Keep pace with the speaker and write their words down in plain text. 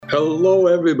Hello,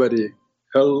 everybody.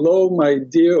 Hello, my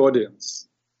dear audience,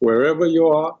 wherever you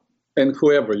are and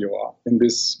whoever you are in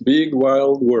this big,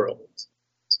 wild world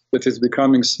that is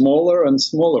becoming smaller and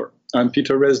smaller. I'm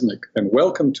Peter Reznik, and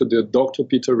welcome to the Dr.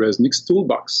 Peter Reznik's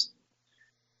Toolbox.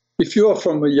 If you are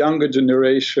from a younger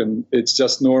generation, it's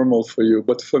just normal for you.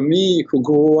 But for me, who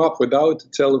grew up without a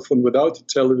telephone, without a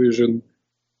television,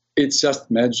 it's just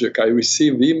magic. I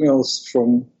receive emails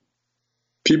from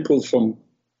people from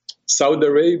Saudi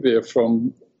Arabia,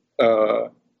 from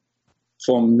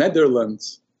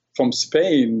Netherlands, from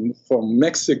Spain, from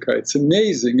Mexico. It's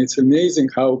amazing. It's amazing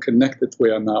how connected we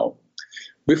are now.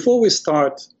 Before we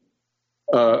start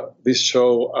this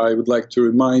show, I would like to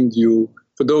remind you,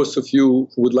 for those of you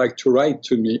who would like to write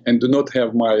to me and do not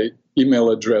have my email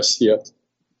address yet,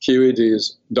 here it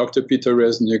is,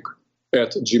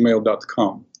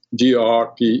 drpeterreznik@gmail.com,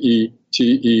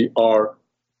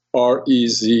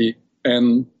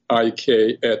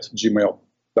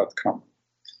 drpeterreznik@gmail.com.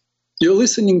 You're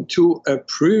listening to a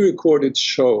pre-recorded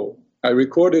show. I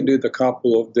recorded it a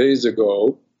couple of days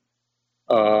ago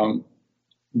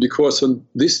because on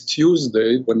this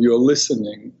Tuesday, when you're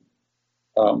listening,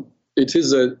 it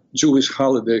is a Jewish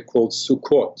holiday called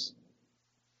Sukkot.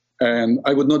 And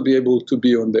I would not be able to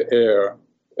be on the air.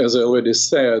 As I already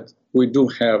said, we do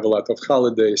have a lot of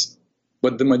holidays,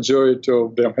 but the majority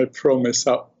of them, I promise,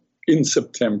 are in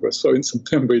September. So in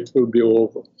September, it will be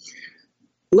over.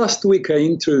 Last week, I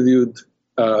interviewed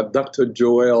Dr.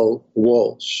 Joel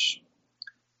Walsh,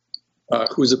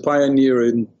 who's a pioneer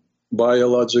in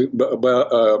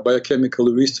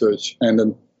biochemical research and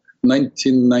a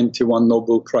 1991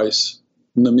 Nobel Prize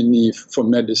nominee for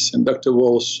medicine. Dr.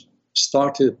 Walsh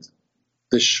started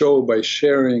the show by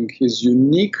sharing his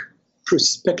unique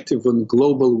perspective on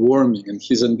global warming and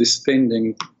his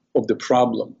understanding of the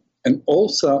problem, and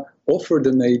also offered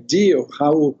an idea of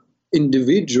how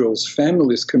individuals,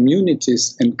 families,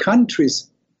 communities, and countries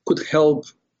could help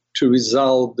to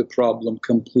resolve the problem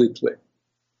completely.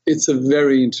 It's a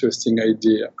very interesting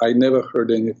idea. I never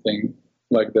heard anything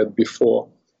like that before.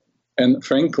 And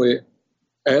frankly,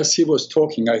 as he was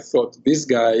talking, I thought this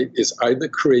guy is either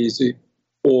crazy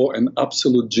or an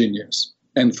absolute genius.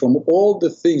 And from all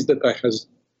the things that I have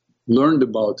learned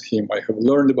about him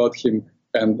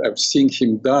and I've seen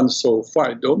him done so far,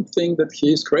 I don't think that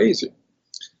he is crazy.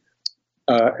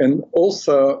 And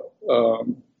also,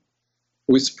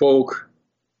 we spoke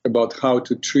about how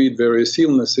to treat various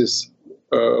illnesses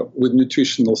with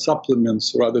nutritional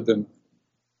supplements rather than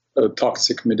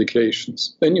toxic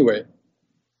medications. Anyway,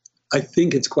 I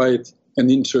think it's quite an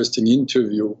interesting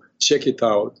interview. Check it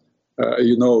out.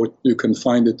 You can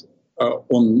find it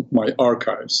on my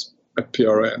archives at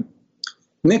PRN.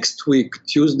 Next week,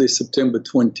 Tuesday, September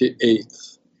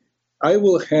 28th, I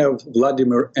will have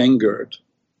Vladimir Engert,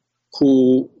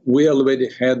 who we already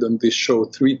had on this show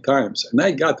 3 times. And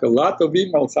I got a lot of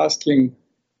emails asking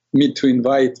me to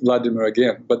invite Vladimir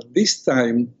again. But this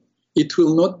time, it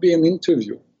will not be an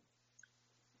interview.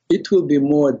 It will be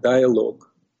more a dialogue.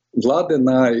 Vlad and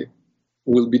I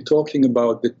will be talking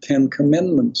about the 10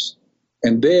 Commandments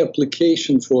and their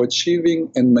application for achieving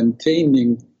and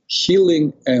maintaining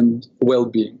healing and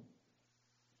well-being.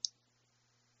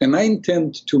 And I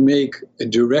intend to make a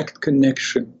direct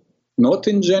connection, not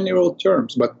in general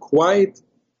terms, but quite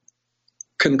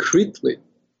concretely,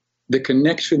 the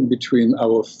connection between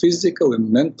our physical and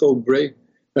mental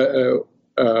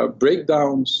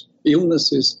breakdowns,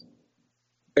 illnesses,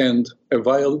 and a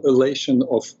violation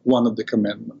of one of the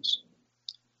commandments.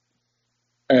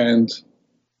 And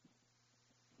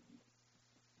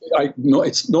I know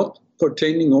it's not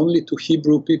pertaining only to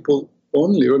Hebrew people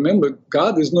only. Remember,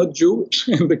 God is not Jewish,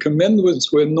 and the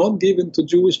commandments were not given to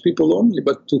Jewish people only,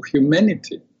 but to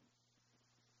humanity.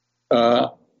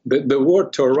 The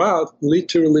word Torah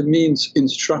literally means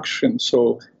instruction.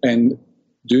 So, and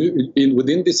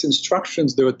within these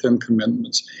instructions, there are 10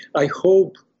 commandments. I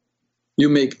hope you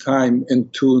make time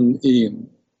and tune in.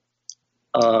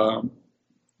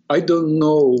 I don't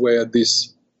know where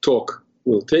this talk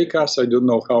will take us. I don't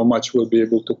know how much we'll be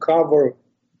able to cover,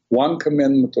 1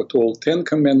 commandment or all 10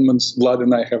 commandments. Vlad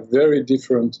and I have very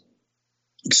different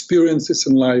experiences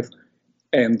in life,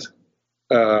 and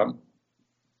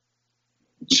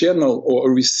channel or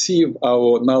receive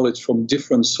our knowledge from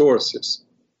different sources.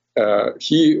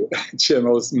 He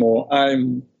channels more.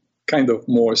 I'm kind of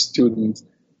more student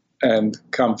and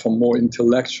come from more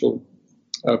intellectual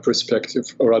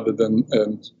perspective rather than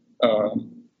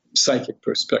psychic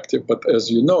perspective. But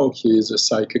as you know, he is a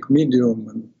psychic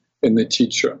medium and a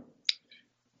teacher.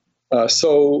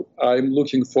 So I'm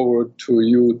looking forward to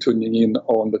you tuning in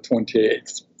on the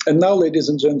 28th. And now, ladies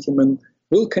and gentlemen,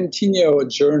 we'll continue our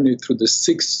journey through the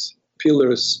 6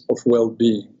 pillars of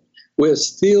well-being. We're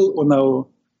still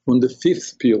on the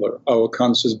 5th pillar, our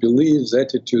conscious beliefs,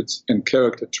 attitudes, and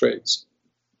character traits.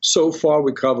 So far,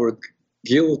 we covered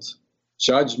guilt,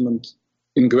 judgment,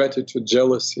 ingratitude,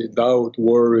 jealousy, doubt,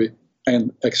 worry,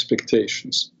 and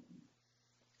expectations.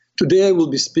 Today, I will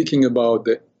be speaking about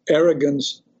the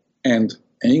arrogance and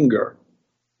anger.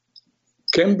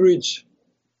 Cambridge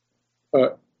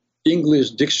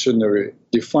English Dictionary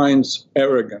defines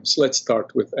arrogance. Let's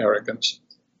start with arrogance.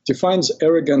 Defines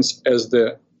arrogance as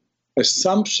the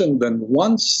assumption that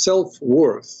one's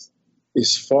self-worth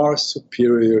is far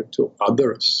superior to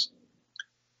others.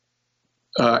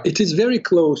 It is very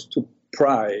close to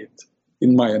pride,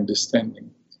 in my understanding,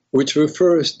 which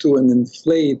refers to an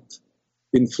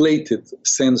inflated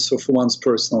sense of one's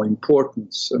personal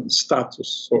importance and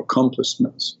status or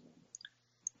accomplishments.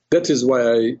 That is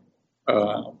why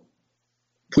I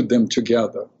put them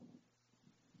together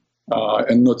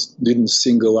and didn't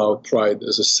single out pride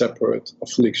as a separate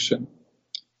affliction,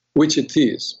 which it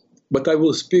is. But I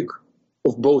will speak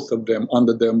of both of them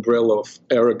under the umbrella of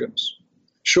arrogance.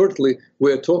 Shortly,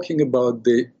 we are talking about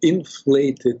the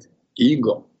inflated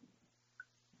ego.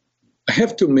 I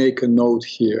have to make a note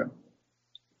here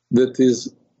that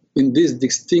is in this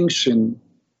distinction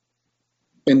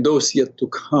and those yet to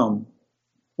come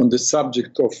on the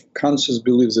subject of conscious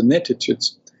beliefs and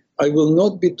attitudes, I will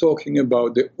not be talking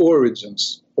about the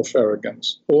origins of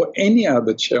arrogance or any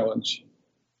other challenge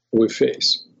we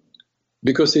face,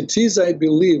 because it is, I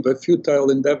believe, a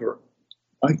futile endeavor.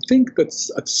 I think that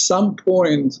at some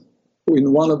point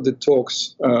in one of the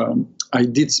talks, I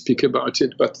did speak about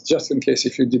it, but just in case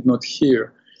if you did not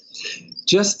hear,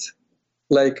 just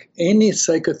like any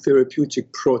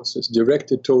psychotherapeutic process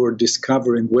directed toward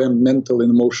discovering where mental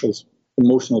and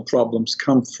emotional problems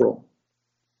come from,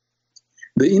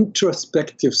 the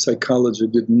introspective psychology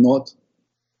did not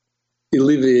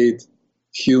alleviate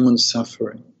human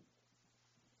suffering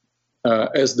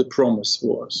as the promise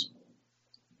was.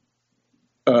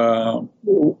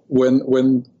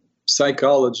 When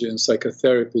psychology and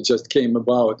psychotherapy just came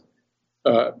about,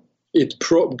 it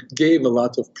gave a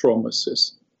lot of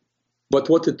promises. But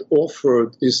what it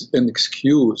offered is an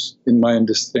excuse, in my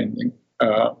understanding,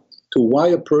 to why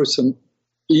a person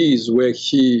is where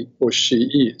he or she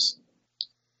is.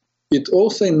 It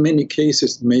also, in many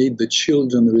cases, made the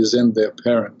children resent their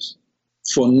parents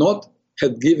for not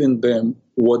had given them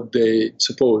what they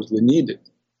supposedly needed,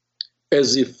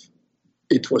 as if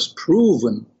it was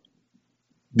proven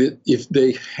that if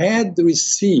they had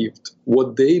received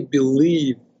what they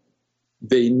believed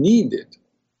they needed,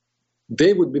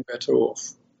 they would be better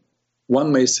off.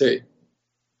 One may say,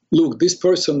 look, this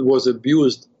person was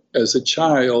abused as a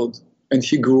child and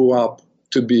he grew up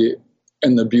to be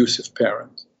an abusive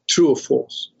parent. True or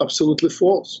false? Absolutely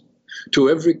false. To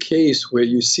every case where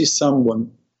you see someone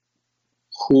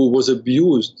who was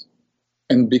abused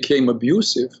and became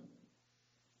abusive,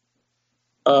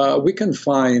 we can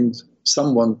find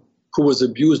someone who was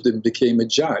abused and became a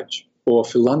judge or a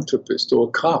philanthropist or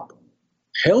a cop,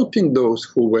 helping those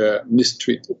who were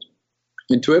mistreated.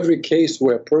 Into every case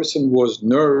where a person was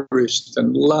nourished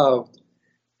and loved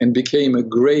and became a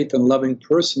great and loving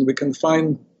person, we can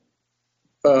find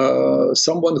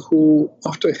someone who,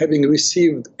 after having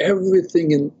received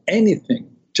everything and anything,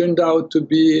 turned out to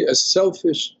be a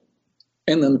selfish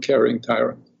and uncaring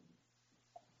tyrant.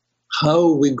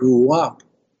 How we grew up,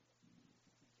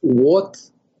 what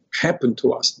happened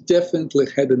to us, definitely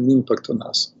had an impact on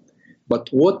us. But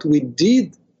what we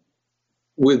did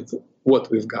with what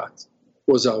we've got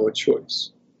was our choice.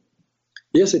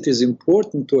 Yes, it is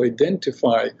important to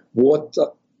identify what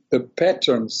the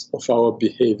patterns of our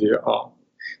behavior are.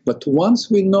 But once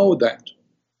we know that,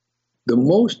 the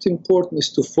most important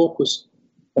is to focus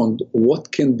on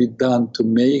what can be done to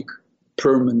make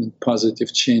permanent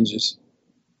positive changes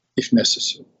if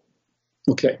necessary.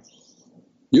 Okay,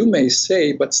 you may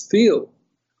say, but still,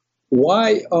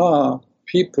 why are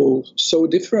people so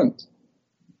different?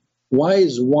 Why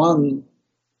is one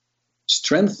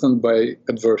strengthened by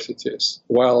adversities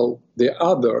while the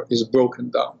other is broken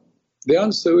down? The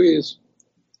answer is,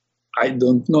 I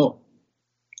don't know.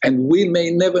 And we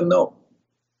may never know.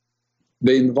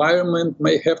 The environment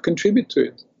may have contributed to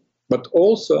it, but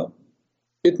also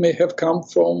it may have come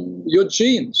from your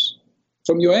genes,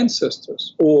 from your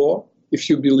ancestors, or if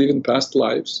you believe in past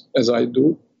lives, as I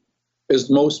do,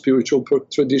 as most spiritual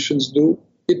traditions do,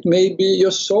 it may be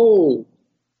your soul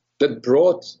that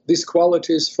brought these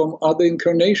qualities from other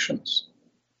incarnations.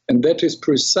 And that is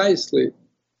precisely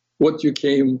what you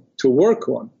came to work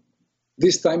on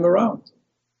this time around.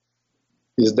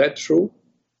 Is that true?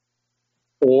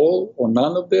 all or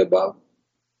none of the above.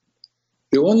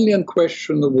 The only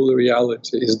unquestionable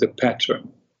reality is the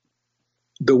pattern,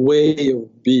 the way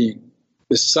of being,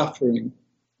 the suffering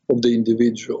of the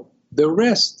individual. The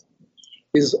rest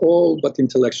is all but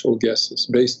intellectual guesses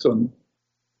based on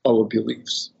our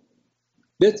beliefs.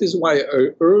 That is why I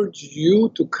urge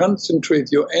you to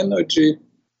concentrate your energy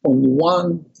on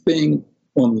one thing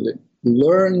only,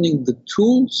 learning the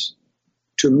tools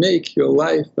to make your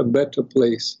life a better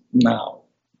place now.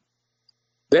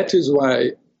 That is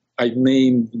why I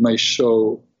named my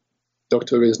show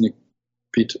Dr. Reznik,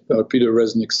 Peter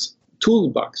Reznik's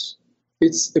Toolbox.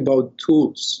 It's about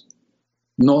tools,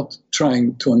 not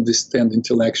trying to understand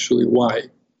intellectually why,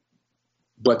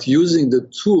 but using the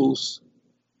tools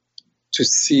to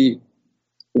see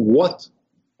what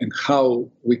and how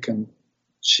we can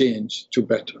change to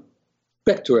better.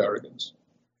 Back to arrogance.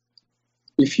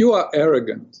 If you are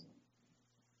arrogant,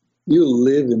 you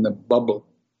live in a bubble.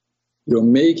 You're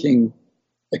making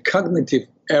a cognitive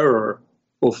error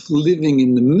of living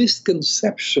in the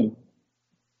misconception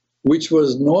which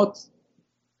was not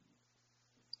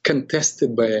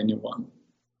contested by anyone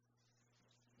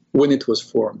when it was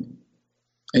forming.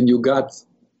 And you got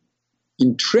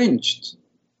entrenched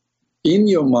in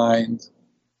your mind,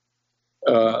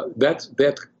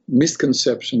 that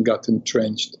misconception got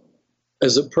entrenched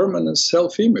as a permanent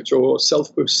self-image or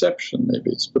self-perception,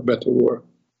 maybe it's a better word.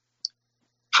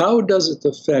 How does it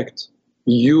affect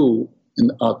you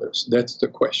and others? That's the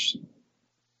question.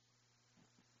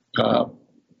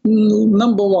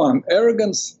 Number one,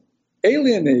 arrogance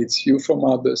alienates you from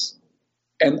others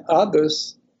and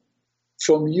others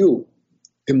from you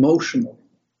emotionally.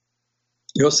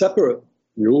 You're separate.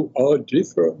 You are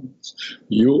different.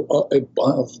 You are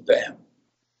above them.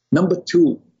 Number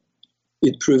two,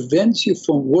 it prevents you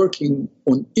from working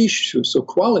on issues or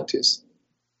qualities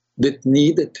that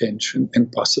need attention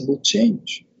and possible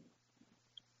change.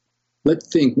 Let's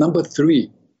think. Number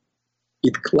three,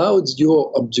 it clouds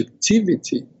your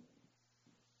objectivity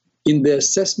in the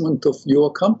assessment of your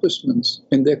accomplishments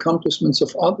and the accomplishments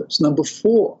of others. Number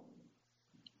four,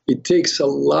 it takes a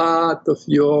lot of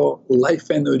your life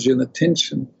energy and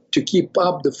attention to keep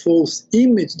up the false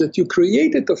image that you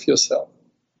created of yourself.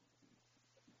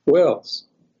 What else?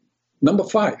 Number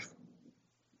five,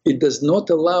 it does not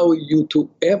allow you to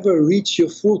ever reach your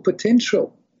full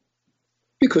potential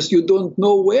because you don't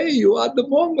know where you are at the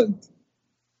moment.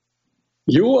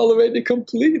 You are already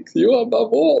complete. You are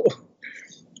above all.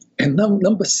 And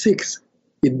number six,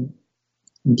 it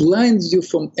blinds you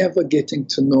from ever getting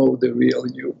to know the real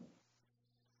you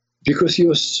because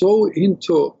you're so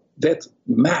into that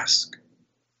mask,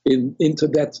 into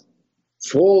that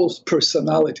false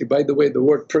personality. By the way, the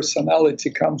word personality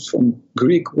comes from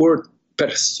Greek word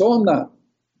persona,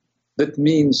 that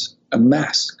means a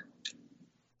mask.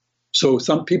 So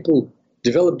some people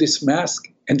develop this mask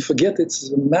and forget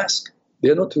it's a mask.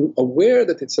 They're not aware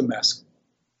that it's a mask.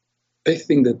 They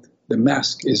think that the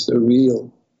mask is the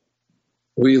real,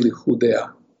 really who they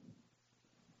are.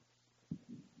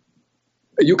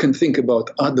 You can think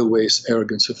about other ways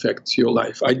arrogance affects your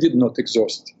life. I did not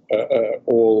exhaust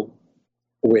all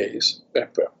ways.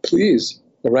 Please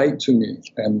write to me,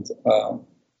 and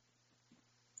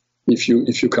if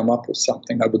you come up with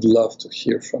something, I would love to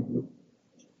hear from you.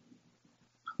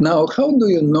 Now, how do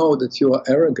you know that you are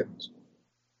arrogant?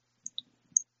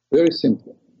 Very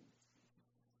simple.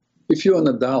 If you're an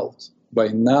adult, by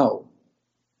now,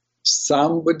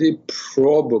 somebody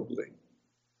probably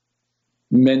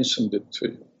mentioned it to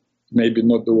you. Maybe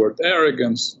not the word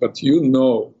arrogance, but you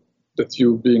know that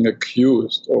you're being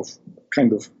accused of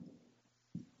kind of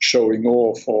showing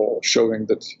off or showing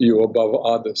that you're above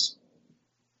others.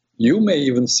 You may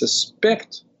even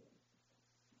suspect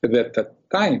that at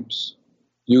times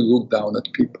you look down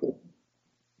at people,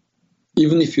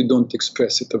 even if you don't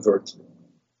express it overtly.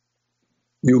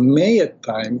 You may at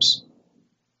times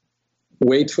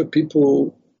wait for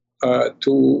people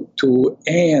to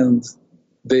end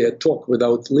their talk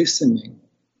without listening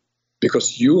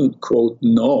because you, quote,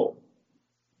 know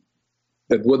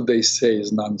that what they say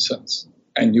is nonsense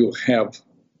and you have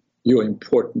your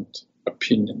important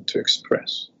opinion to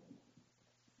express.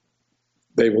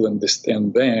 They will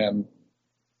understand then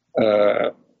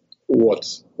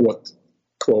what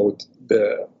quote,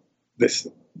 this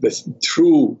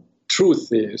truth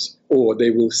is, or they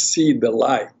will see the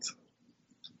light.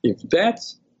 If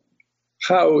that's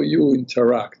how you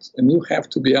interact, and you have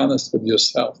to be honest with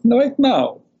yourself right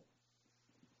now,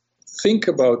 think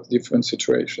about different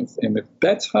situations, and if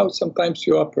that's how sometimes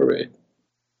you operate,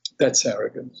 that's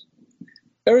arrogance.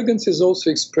 Arrogance is also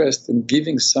expressed in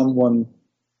giving someone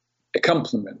a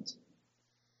compliment.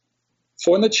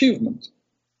 for an achievement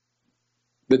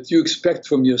that you expect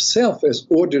from yourself as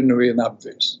ordinary and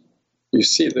obvious. You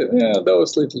see that,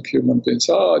 those little human beings,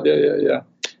 yeah,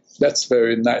 that's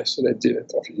very nice that I did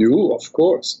it. Of you, of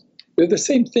course. It's the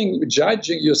same thing,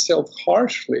 judging yourself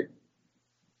harshly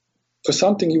for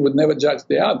something you would never judge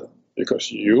the other.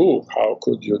 Because you, how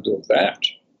could you do that?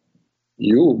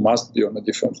 You must be on a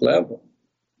different level.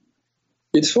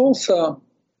 It's also,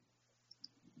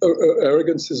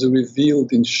 arrogance is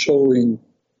revealed in showing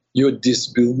your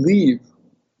disbelief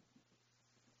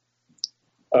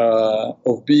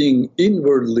of being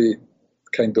inwardly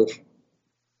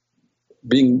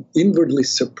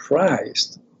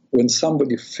surprised when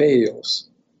somebody fails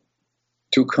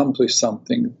to accomplish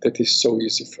something that is so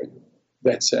easy for you.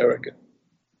 That's arrogant.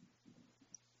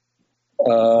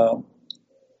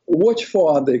 Watch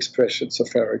for other expressions of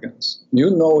arrogance. You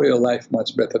know your life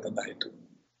much better than I do.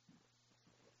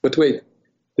 But wait,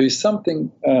 there is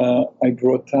something I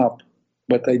brought up,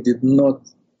 but I did not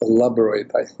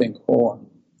elaborate, I think, on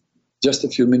just a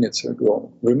few minutes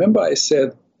ago. Remember I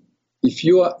said, if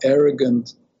you are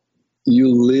arrogant, you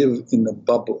live in a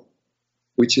bubble,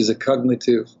 which is a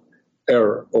cognitive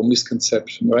error or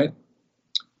misconception, right?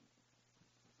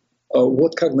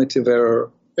 What cognitive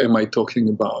error am I talking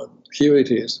about? Here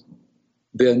it is.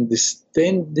 The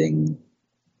understanding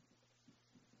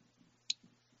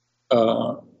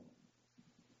of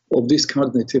this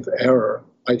cognitive error,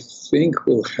 I think,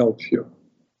 will help you.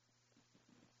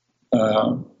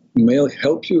 May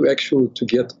help you actually to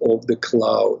get off the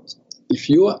cloud. If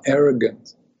you are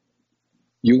arrogant,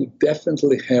 you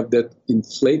definitely have that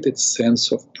inflated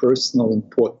sense of personal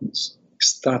importance,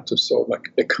 status, or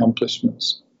like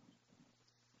accomplishments.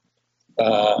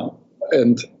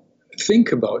 And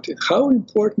think about it. How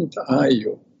important are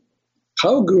you?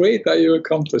 How great are your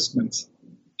accomplishments?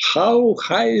 How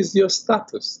high is your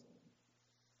status?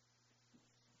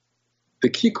 The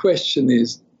key question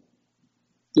is,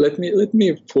 let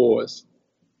me pause.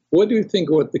 What do you think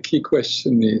what the key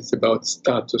question is about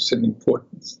status and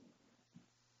importance?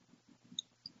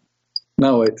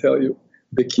 Now I tell you,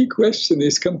 the key question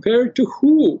is compared to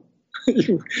who?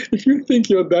 If you think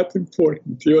you're that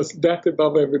important, you're that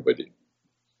above everybody,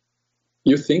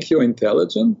 you think you're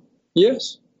intelligent?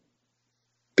 Yes.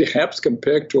 Perhaps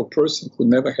compared to a person who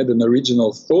never had an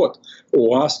original thought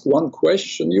or asked one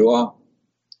question, you are.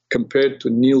 Compared to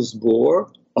Niels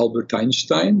Bohr, Albert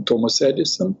Einstein, Thomas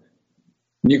Edison,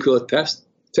 Nikola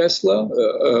Tesla,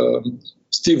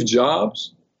 Steve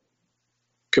Jobs,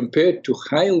 compared to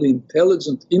highly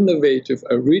intelligent, innovative,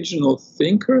 original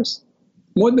thinkers,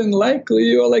 more than likely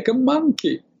you are like a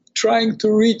monkey trying to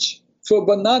reach for a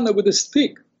banana with a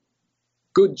stick.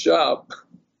 Good job,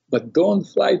 but don't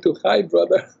fly too high,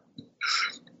 brother.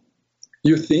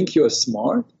 You think you're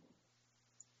smart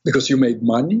because you made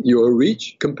money, you're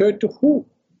rich, compared to who?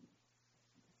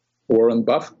 Warren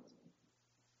Buffett,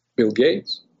 Bill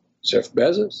Gates, Jeff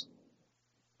Bezos.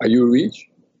 Are you rich?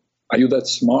 Are you that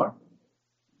smart?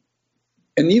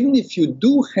 And even if you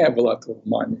do have a lot of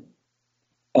money,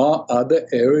 are other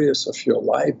areas of your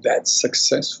life that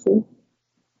successful?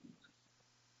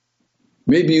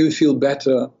 Maybe you feel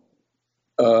better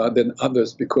than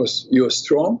others because you're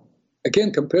strong.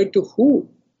 Again, compared to who?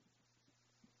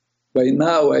 By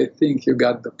now, I think you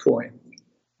got the point.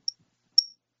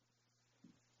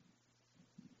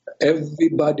 Every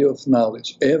body of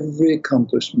knowledge, every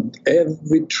accomplishment,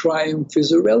 every triumph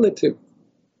is a relative.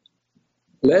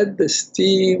 Let the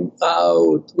steam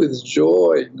out with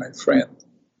joy, my friend.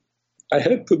 I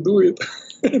had to do it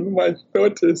in my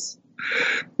 30s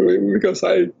because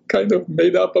I kind of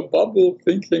made up a bubble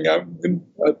thinking I'm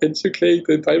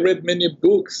educated. I read many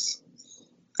books.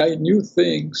 I knew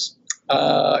things.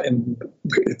 And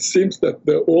it seems that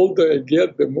the older I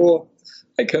get, the more,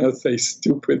 I cannot say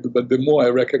stupid, but the more I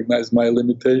recognize my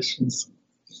limitations.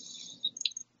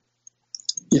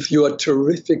 If you are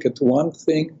terrific at one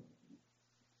thing,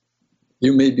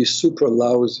 you may be super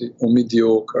lousy or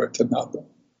mediocre at another.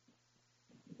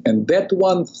 And that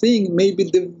one thing may be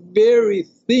the very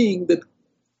thing that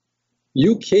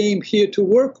you came here to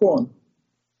work on.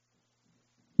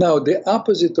 Now, the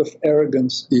opposite of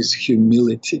arrogance is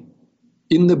humility.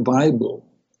 In the Bible,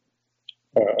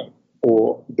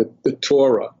 or the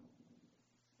Torah,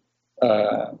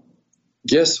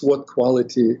 guess what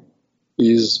quality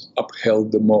is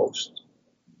upheld the most?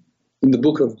 In the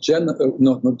book of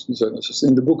not Genesis,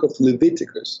 in the book of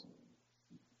Leviticus,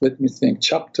 let me think,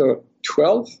 chapter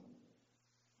 12,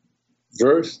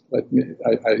 verse,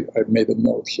 I made a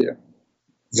note here,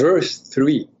 verse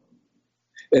 3.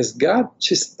 As God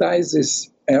chastises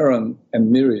Aaron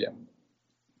and Miriam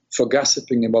for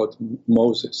gossiping about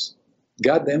Moses,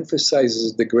 God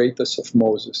emphasizes the greatness of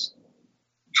Moses,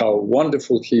 how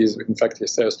wonderful he is. In fact, he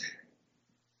says,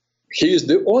 he is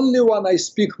the only one I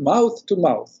speak mouth to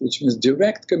mouth, which means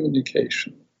direct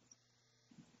communication.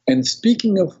 And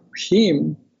speaking of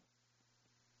him,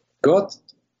 God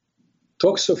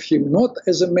talks of him not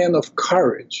as a man of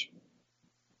courage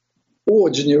or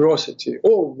generosity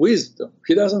or wisdom.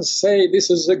 He doesn't say this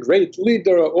is a great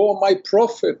leader or my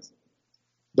prophet,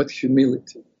 but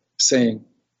humility, saying,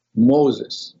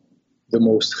 Moses, the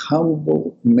most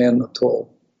humble man of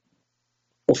all.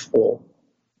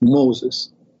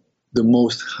 Moses, the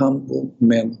most humble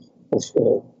man of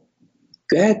all.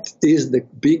 That is the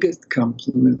biggest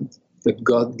compliment that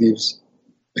God gives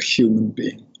a human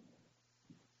being.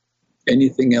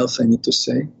 Anything else I need to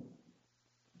say?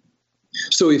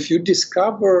 So if you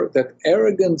discover that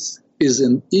arrogance is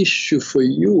an issue for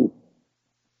you,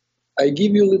 I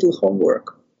give you a little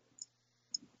homework.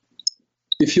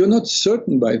 If you're not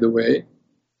certain, by the way,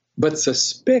 but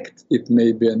suspect it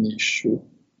may be an issue,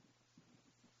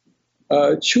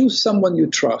 choose someone you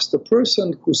trust, a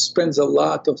person who spends a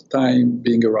lot of time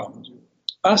being around you.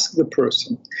 Ask the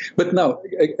person. But now,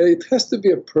 it has to be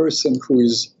a person who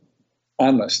is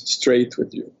honest, straight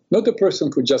with you. Not a person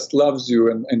who just loves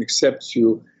you and accepts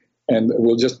you and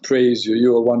will just praise you,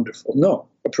 you are wonderful. No,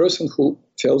 a person who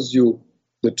tells you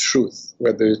the truth,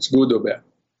 whether it's good or bad.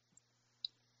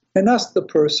 And ask the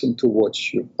person to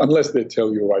watch you, unless they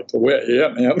tell you right away, yeah,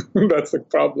 man, that's a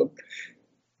problem.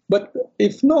 But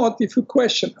if not, if you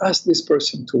question, ask this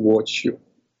person to watch you.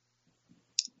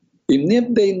 And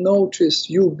if they notice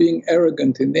you being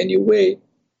arrogant in any way,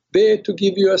 they're to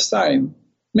give you a sign.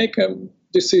 Make a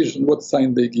decision what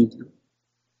sign they give you.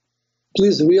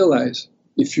 Please realize,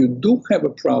 if you do have a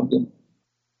problem,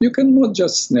 you cannot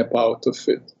just snap out of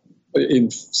it in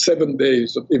 7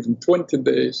 days or even 20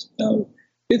 days. No,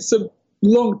 it's a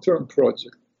long-term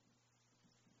project.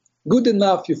 Good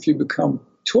enough if you become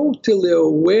totally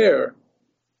aware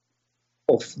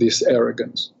of this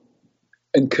arrogance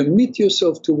and commit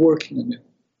yourself to working on it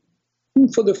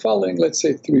for the following, let's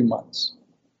say, 3 months.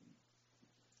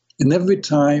 And every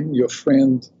time your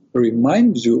friend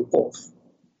reminds you of,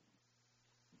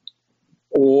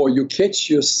 or you catch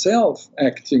yourself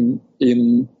thinking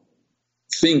in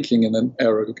an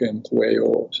arrogant way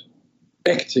or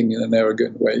acting in an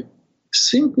arrogant way,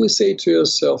 simply say to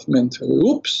yourself mentally,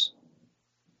 oops,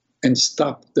 and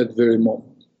stop that very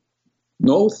moment.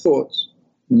 No thoughts,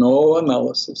 no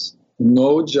analysis,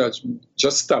 no judgment,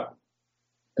 just stop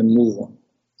and move on.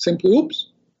 Simply, oops.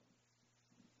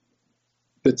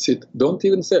 That's it. Don't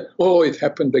even say, oh, it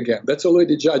happened again. That's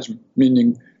already judgment,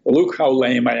 meaning, look how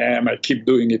lame I am, I keep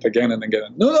doing it again and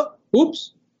again. No,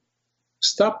 oops.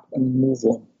 Stop and move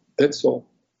on. That's all.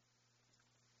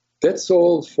 That's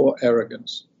all for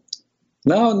arrogance.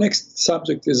 Now, next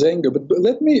subject is anger, but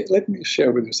let me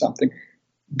share with you something.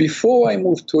 Before I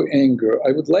move to anger,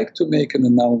 I would like to make an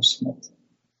announcement.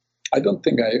 I don't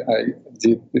think I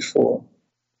did before.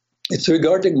 It's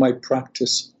regarding my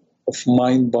practice of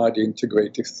mind-body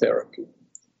integrative therapy.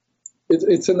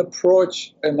 It's an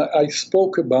approach, and I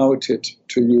spoke about it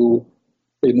to you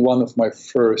in one of my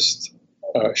first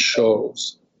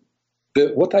shows.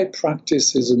 What I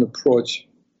practice is an approach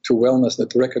to wellness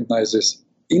that recognizes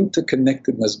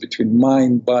interconnectedness between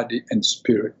mind, body, and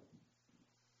spirit.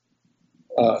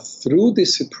 Through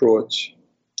this approach,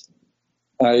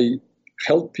 I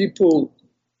help people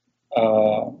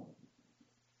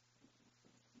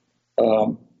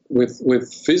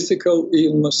with physical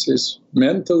illnesses,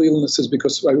 mental illnesses,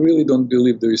 because I really don't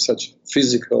believe there is such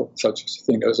a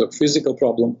thing as a physical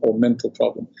problem or mental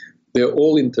problem. They're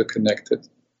all interconnected.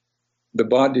 The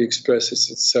body expresses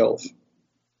itself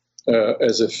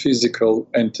as a physical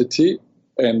entity,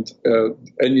 and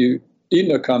any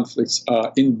inner conflicts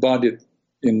are embodied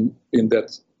in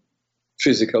that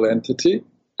physical entity,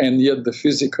 and yet the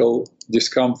physical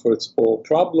discomforts or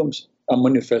problems are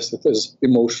manifested as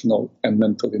emotional and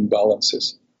mental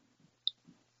imbalances.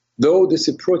 Though this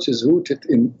approach is rooted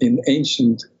in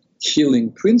ancient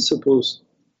healing principles,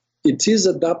 it is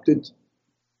adapted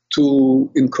to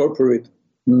incorporate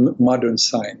modern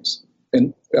science.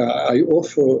 And I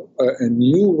offer a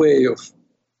new way of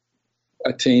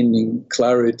attaining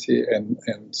clarity and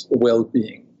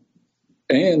well-being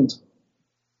and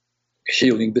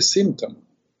healing the symptom.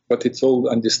 But it's all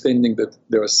understanding that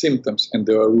there are symptoms and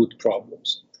there are root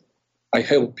problems. I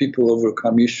help people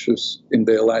overcome issues in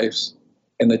their lives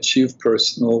and achieve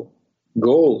personal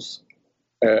goals.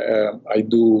 I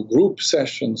do group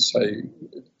sessions, I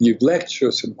give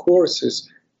lectures and courses,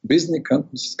 business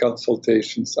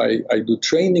consultations, I do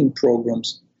training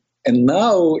programs. And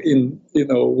now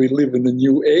we live in a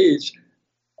new age.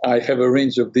 I have a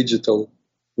range of digital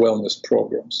wellness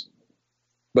programs.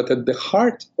 But at the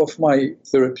heart of my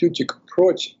therapeutic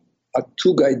approach are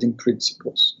two guiding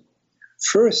principles.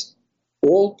 First,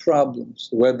 all problems,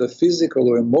 whether physical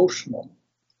or emotional,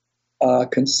 are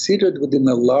considered within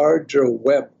a larger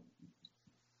web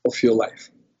of your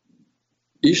life.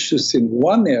 Issues in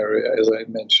one area, as I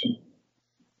mentioned,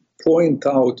 point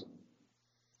out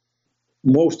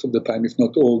most of the time, if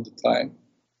not all the time,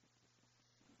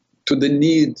 to the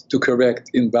need to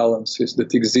correct imbalances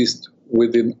that exist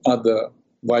within other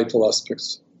vital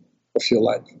aspects of your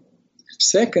life.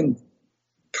 Second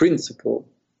principle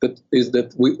is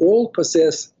that we all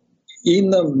possess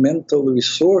inner mental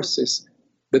resources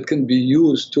that can be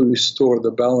used to restore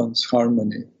the balance,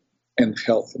 harmony, and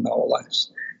health in our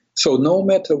lives. So no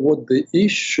matter what the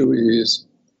issue is,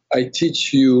 I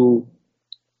teach you,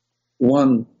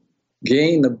 one,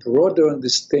 gain a broader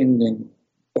understanding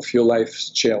of your life's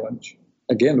challenge.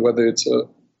 Again, whether it's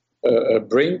a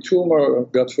brain tumor,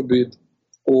 God forbid,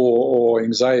 or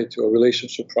anxiety or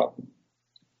relationship problem.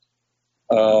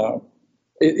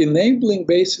 Enabling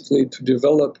basically to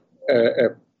develop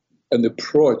an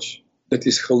approach that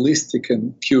is holistic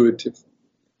and curative.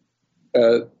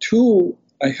 Two,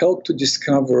 I help to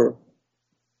discover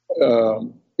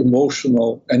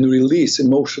emotional and release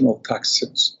emotional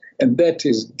toxins. And that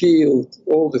is guilt,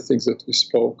 all the things that we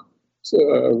spoke,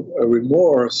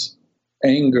 remorse,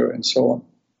 anger, and so on.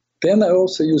 Then I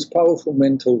also use powerful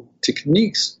mental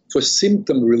techniques for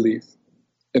symptom relief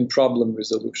and problem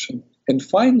resolution. And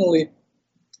finally,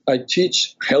 I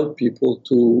help people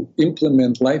to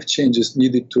implement life changes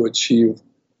needed to achieve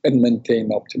and maintain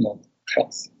optimal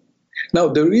health. Now,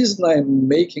 the reason I'm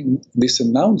making this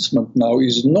announcement now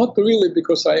is not really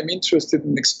because I am interested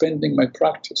in expanding my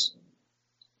practice.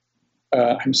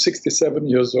 I'm 67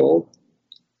 years old.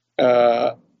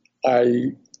 I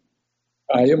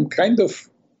am kind of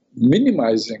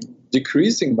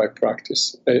decreasing my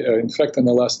practice. In fact, in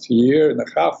the last year and a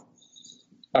half,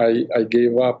 I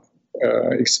gave up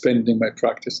expanding my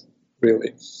practice,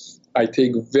 really. I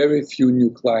take very few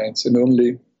new clients, and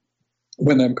only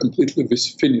when I'm completely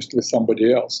finished with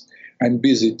somebody else. I'm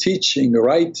busy teaching,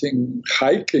 writing,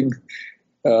 hiking,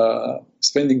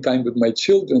 spending time with my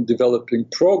children, developing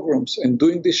programs, and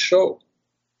doing this show.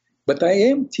 But I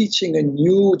am teaching a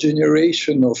new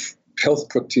generation of health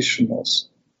practitioners,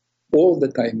 all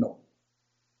that I know.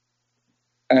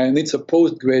 And it's a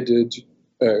postgraduate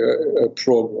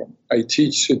program. I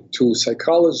teach it to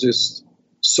psychologists,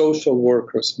 social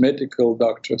workers, medical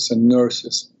doctors, and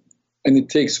nurses. And it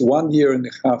takes 1 year and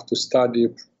a half to study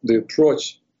the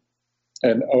approach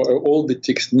and all the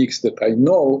techniques that I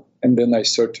know, and then I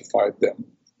certified them.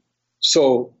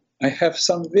 So I have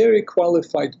some very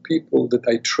qualified people that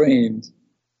I trained.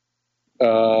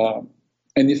 And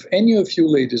if any of you,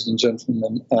 ladies and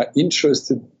gentlemen, are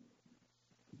interested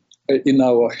in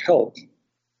our help,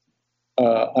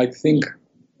 I think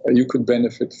you could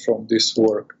benefit from this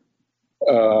work.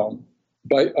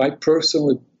 I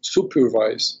personally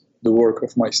supervise the work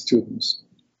of my students.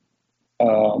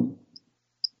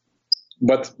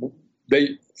 But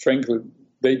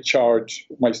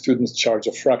my students charge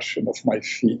a fraction of my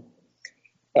fee.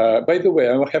 By the way,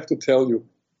 I will have to tell you,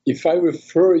 if I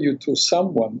refer you to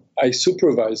someone, I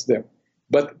supervise them.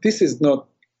 But this is not,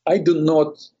 they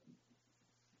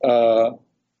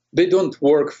don't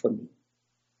work for me.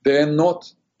 They're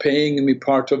not paying me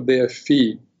part of their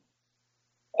fee.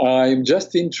 I'm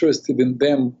just interested in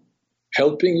them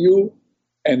helping you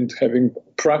and having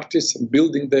practice and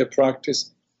building their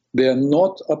practice. They are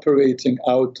not operating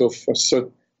out of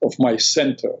my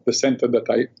center, the center that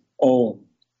I own.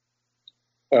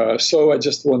 So I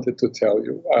just wanted to tell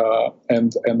you.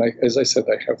 As I said,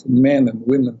 I have men and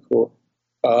women who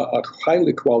are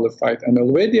highly qualified and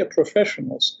already are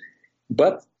professionals,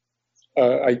 but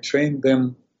I trained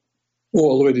them, or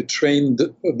already trained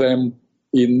them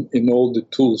in all the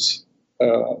tools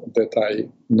that I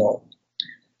know.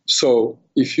 So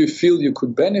if you feel you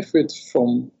could benefit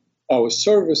from our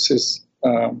services,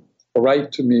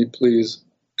 write to me, please,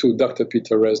 to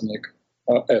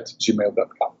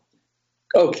drpeterreznik@gmail.com.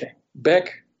 Okay,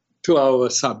 back to our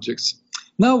subjects.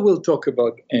 Now we'll talk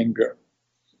about anger.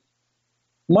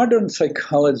 Modern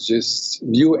psychologists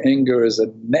view anger as a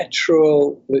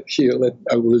natural,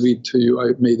 I will read to you,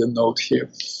 I made a note here,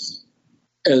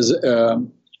 as a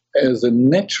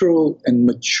natural and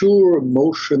mature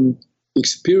emotion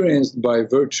experienced by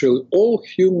virtually all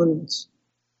human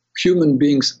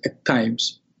beings at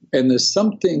times, and as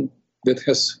something that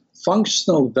has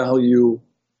functional value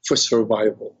for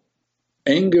survival.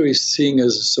 Anger is seen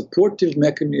as a supportive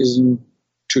mechanism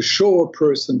to show a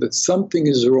person that something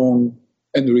is wrong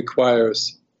and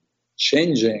requires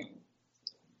changing.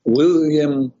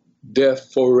 William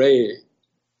Deforay,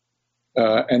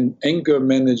 an anger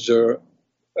management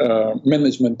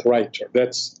writer.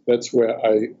 That's where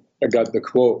I got the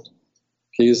quote.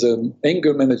 He is an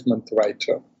anger management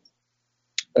writer.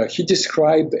 He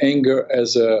described anger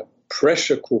as a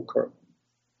pressure cooker.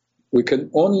 We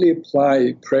can only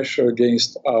apply pressure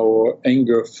against our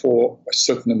anger for a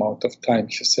certain amount of time,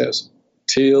 he says,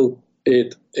 till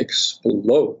it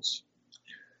explodes.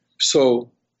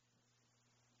 So,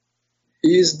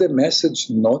 is the message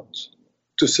not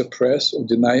to suppress or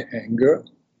deny anger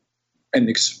and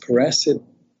express it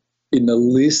in a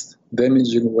least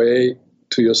damaging way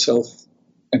to yourself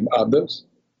and others?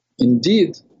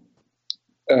 Indeed,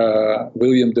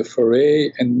 William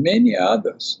Deforay and many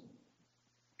others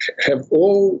have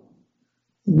all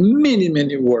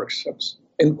many workshops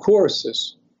and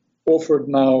courses offered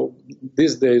now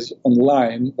these days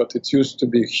online, but it used to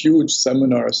be huge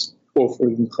seminars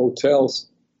offered in hotels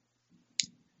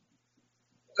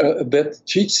that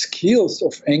teach skills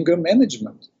of anger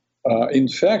management. In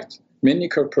fact, many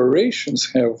corporations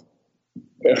have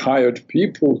hired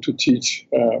people to teach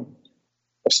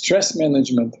stress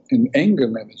management and anger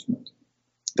management.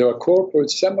 There are corporate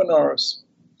seminars.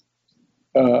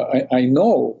 I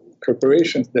know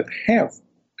corporations that have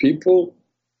people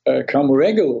come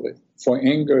regularly for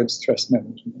anger and stress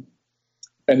management.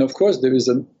 And of course, there is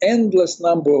an endless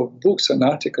number of books and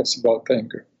articles about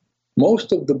anger.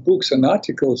 Most of the books and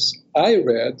articles I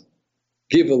read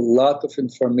give a lot of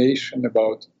information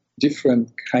about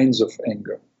different kinds of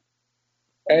anger.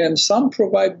 And some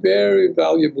provide very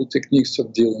valuable techniques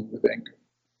of dealing with anger.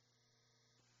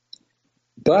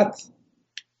 But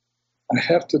I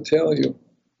have to tell you,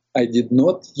 I did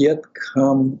not yet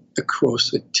come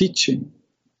across a teaching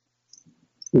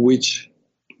which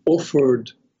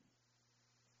offered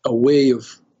a way of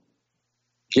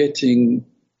getting,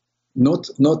 not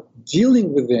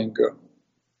dealing with anger,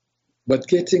 but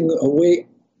getting a way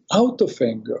out of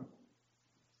anger,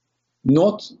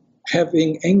 not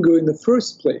having anger in the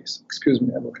first place. Excuse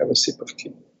me, I will have a sip of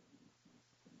tea.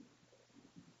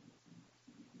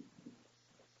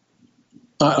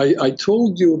 I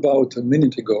told you about a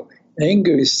minute ago,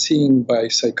 anger is seen by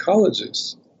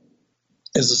psychologists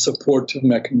as a supportive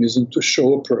mechanism to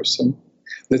show a person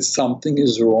that something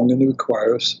is wrong and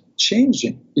requires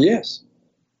changing. Yes,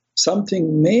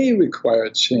 something may require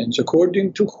change.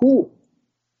 According to who?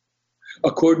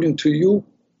 According to you.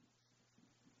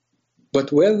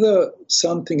 But whether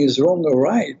something is wrong or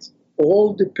right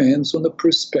all depends on the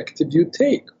perspective you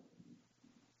take.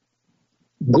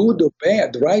 Good or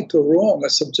bad, right or wrong are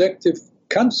subjective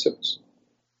concepts.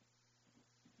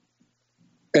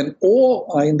 And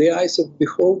all are in the eyes of the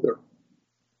beholder.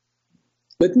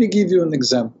 Let me give you an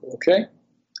example, okay?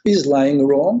 Is lying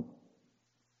wrong?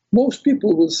 Most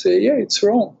people will say, yeah, it's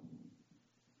wrong.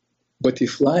 But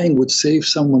if lying would save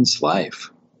someone's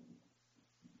life,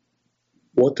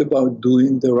 what about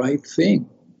doing the right thing?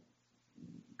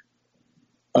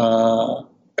 A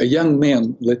young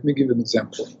man, let me give you an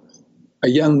example. A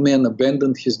young man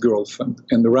abandoned his girlfriend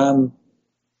and ran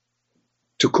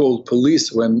to call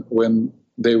police when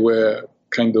they were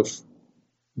kind of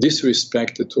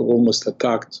disrespected or almost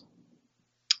attacked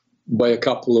by a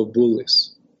couple of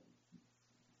bullies.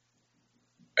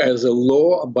 As a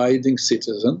law-abiding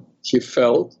citizen, he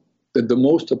felt that the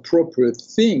most appropriate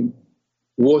thing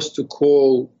was to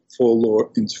call for law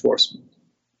enforcement.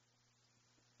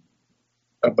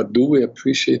 But do we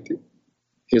appreciate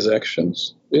his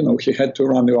actions? You know, he had to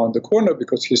run around the corner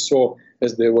because he saw,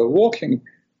 as they were walking,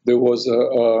 there was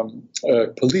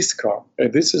a police car.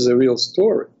 And this is a real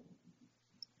story.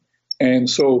 And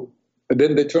so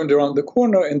then they turned around the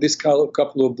corner, and this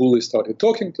couple of bullies started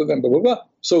talking to them, blah, blah, blah.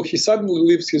 So he suddenly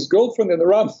leaves his girlfriend and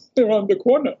runs around the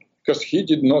corner because he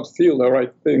did not feel the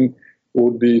right thing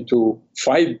would be to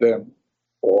fight them,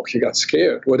 or he got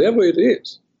scared, whatever it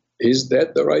is. Is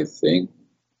that the right thing?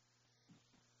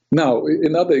 Now,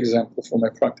 another example from my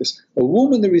practice. A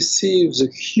woman receives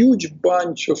a huge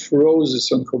bunch of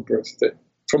roses on her birthday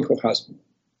from her husband.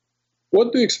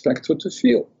 What do you expect her to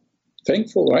feel?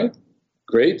 Thankful, right?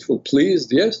 Grateful,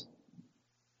 pleased, yes?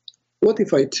 What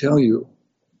if I tell you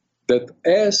that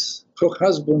as her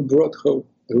husband brought her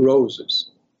the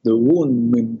roses, the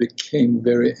woman became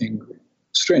very angry?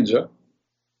 Stranger,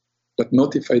 but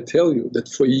not if I tell you that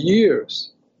for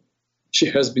years she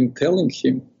has been telling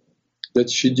him that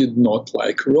she did not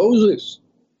like roses.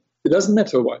 It doesn't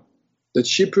matter what. That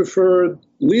she preferred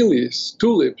lilies,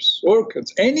 tulips,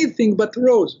 orchids, anything but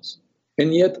roses.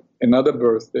 And yet, another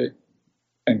birthday,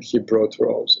 and he brought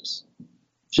roses.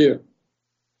 Here,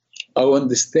 Our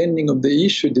understanding of the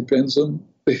issue depends on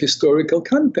the historical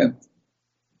content.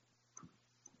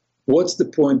 What's the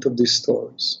point of these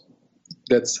stories?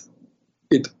 That's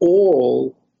it.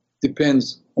 All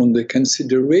depends on the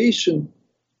consideration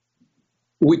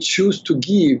we choose to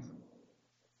give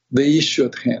the issue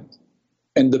at hand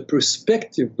and the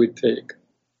perspective we take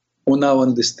on our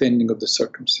understanding of the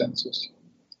circumstances.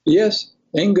 Yes,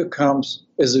 anger comes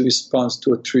as a response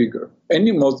to a trigger.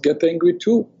 Animals get angry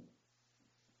too.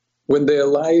 When their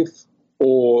life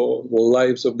or the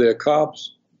lives of their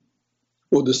cubs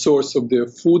or the source of their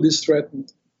food is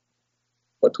threatened.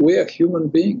 But we are human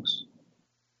beings.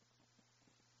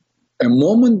 A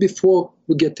moment before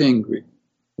we get angry,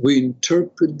 we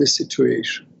interpret the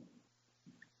situation.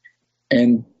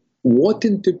 And what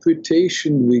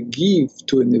interpretation we give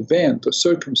to an event or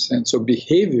circumstance or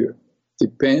behavior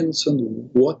depends on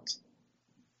what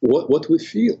we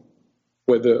feel.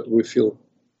 Whether we feel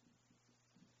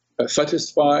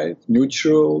satisfied,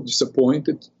 neutral,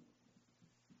 disappointed,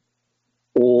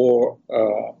 or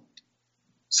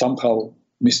somehow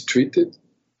mistreated.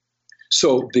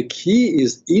 So the key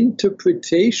is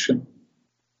interpretation.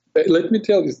 Let me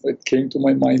tell you, it came to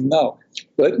my mind now.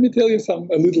 Let me tell you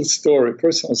a little story,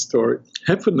 personal story.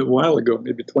 Happened a while ago,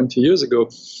 maybe 20 years ago.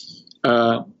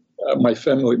 My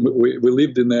family, we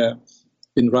lived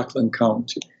in Rockland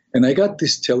County, and I got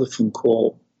this telephone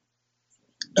call.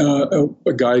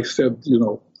 A guy said,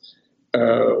 you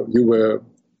were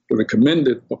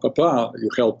recommended, you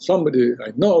helped somebody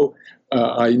I know,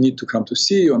 I need to come to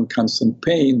see you, I'm in constant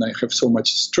pain, I have so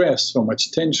much stress, so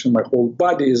much tension, my whole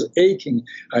body is aching,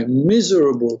 I'm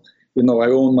miserable, I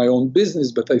own my own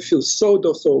business, but I feel so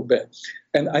bad.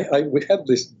 And we had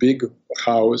this big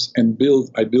house, and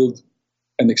I built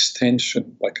an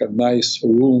extension, like a nice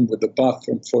room with a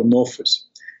bathroom for an office.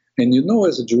 And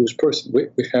as a Jewish person,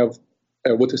 we have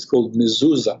what is called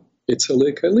mezuzah. It's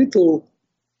like a little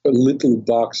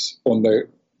box on the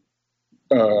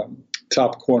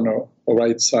top corner,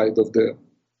 right side of the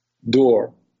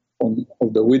door,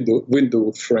 of the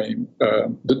window frame,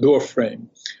 the door frame,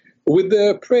 with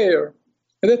the prayer,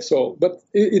 and that's all. But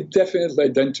it definitely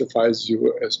identifies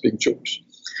you as being Jewish.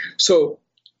 So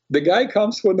the guy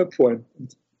comes for an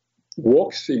appointment,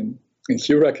 walks in, and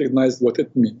he recognized what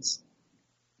it means.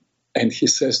 And he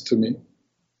says to me,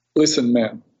 "Listen,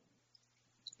 man,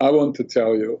 I want to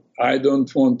tell you, I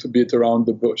don't want to beat around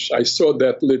the bush. I saw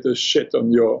that little shit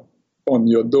on your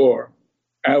door.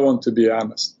 I want to be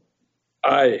honest.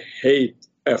 I hate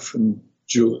effing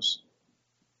Jews."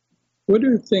 What do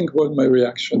you think what my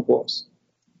reaction was?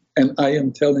 And I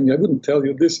am telling you, I wouldn't tell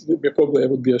you this, probably I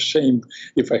would be ashamed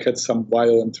if I had some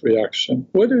violent reaction.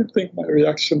 What do you think my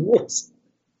reaction was?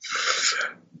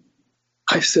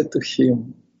 I said to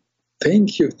him,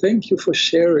 thank you for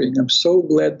sharing. I'm so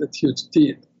glad that you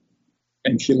did.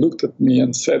 And he looked at me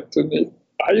and said to me,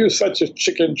 "Are you such a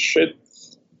chicken shit?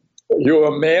 You're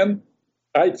a man?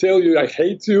 I tell you I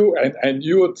hate you, and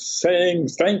you're saying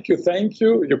thank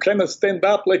you. You cannot stand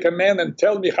up like a man and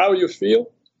tell me how you feel?"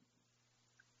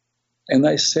 And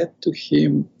I said to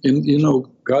him,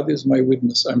 God is my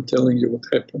witness, I'm telling you what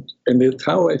happened. And that's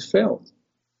how I felt.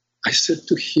 I said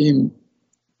to him,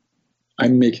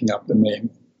 I'm making up the name,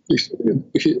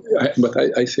 but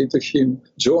I say to him,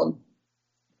 "John,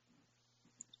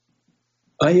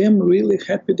 I am really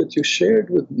happy that you shared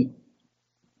with me,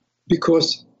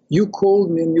 because you called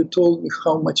me and you told me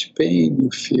how much pain you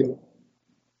feel.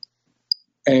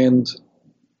 And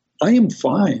I am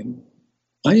fine.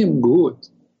 I am good.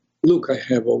 Look, I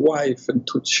have a wife and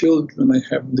 2 children. I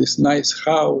have this nice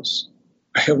house.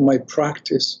 I have my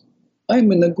practice.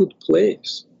 I'm in a good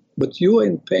place, but you are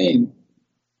in pain.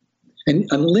 And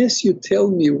unless you tell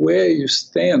me where you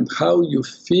stand, how you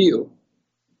feel,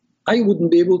 I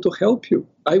wouldn't be able to help you.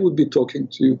 I would be talking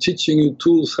to you, teaching you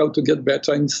tools how to get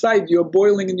better. Inside, you're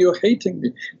boiling and you're hating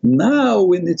me. Now,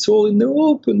 when it's all in the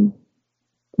open,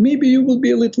 maybe you will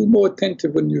be a little more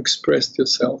attentive when you express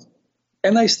yourself.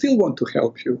 And I still want to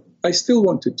help you. I still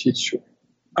want to teach you.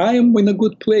 I am in a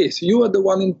good place. You are the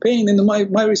one in pain, and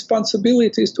my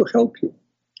responsibility is to help you."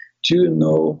 Do you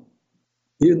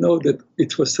know that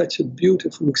it was such a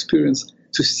beautiful experience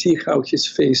to see how his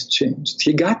face changed.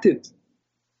 He got it.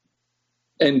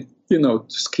 And, to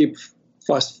skip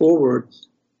fast forward,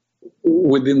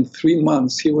 within 3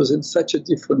 months, he was in such a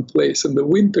different place. And the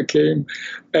winter came,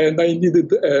 and I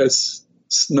needed a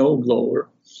snowblower.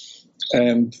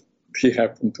 And he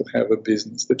happened to have a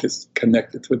business that is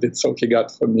connected with it. So he got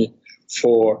for me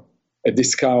for a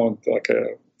discount, like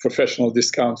a professional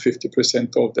discount,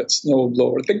 50% off that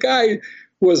snowblower. The guy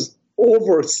was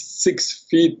over 6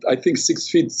 feet, I think 6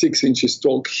 feet 6 inches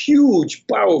tall, huge,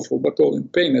 powerful, but all in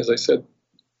pain, as I said.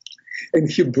 And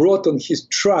he brought on his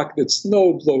truck that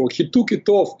snowblower. He took it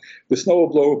off. The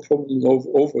snowblower probably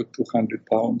over 200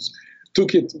 pounds.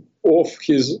 Took it off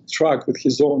his truck with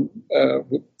his own,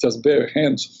 with just bare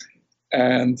hands.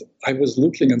 And I was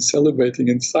looking and celebrating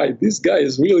inside. This guy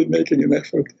is really making an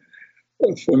effort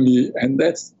for me. And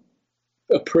that's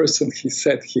a person he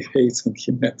said he hates when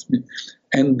he met me.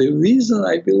 And the reason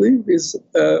I believe is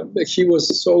he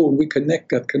was so,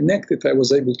 got connected, I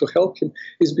was able to help him,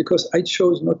 is because I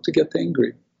chose not to get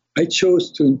angry. I chose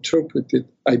to interpret it,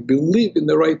 I believe, in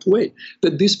the right way,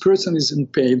 that this person is in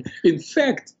pain. In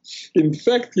fact,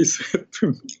 he said to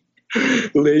me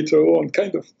later on,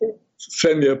 kind of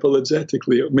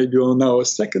semi-apologetically, or maybe on our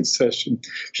second session,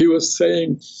 he was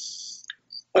saying,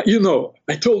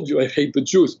 I told you I hate the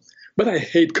Jews, but I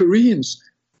hate Koreans.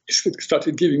 He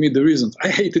started giving me the reasons. I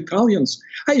hate Italians.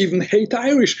 I even hate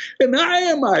Irish, and I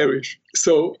am Irish.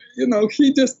 So,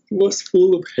 he just was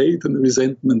full of hate and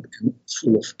resentment and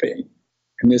full of pain.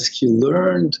 And as he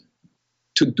learned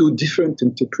to do different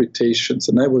interpretations,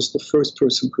 and I was the first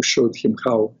person who showed him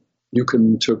how you can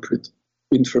interpret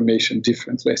information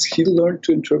differently. As he learned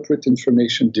to interpret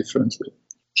information differently,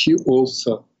 he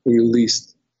also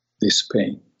released this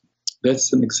pain.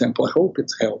 That's an example. I hope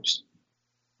it helps.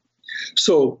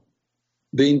 So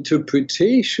the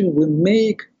interpretation we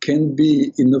make can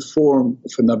be in the form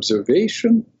of an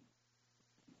observation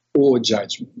or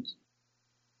judgment.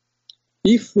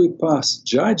 If we pass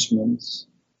judgments,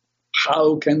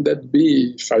 how can that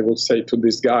be? If I would say to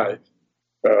this guy,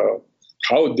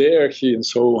 how dare he, and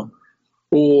so on.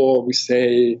 Or we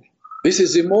say, this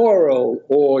is immoral,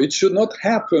 or it should not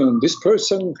happen, this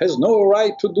person has no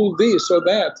right to do this or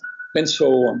that, and so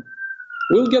on.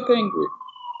 We'll get angry.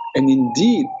 And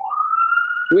indeed,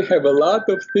 we have a lot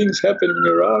of things happening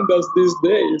around us these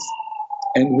days,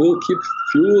 and we'll keep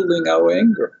fueling our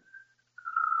anger.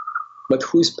 But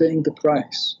who is paying the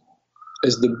price?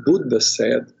 As the Buddha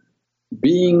said,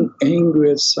 being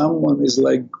angry at someone is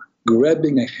like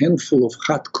grabbing a handful of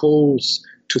hot coals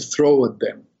to throw at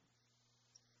them.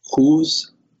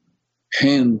 Whose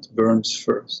hand burns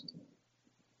first?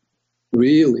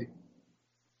 Really?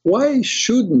 Why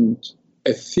shouldn't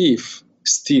a thief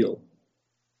steal?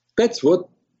 That's what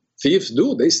thieves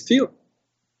do, they steal.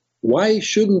 Why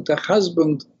shouldn't a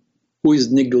husband who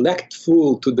is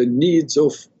neglectful to the needs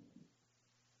of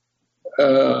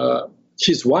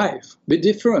his wife be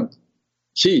different?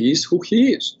 He is who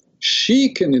he is. She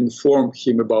can inform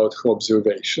him about her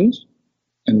observations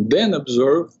and then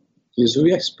observe his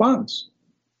response.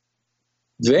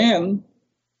 Then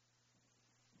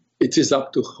it is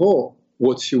up to her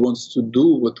what she wants to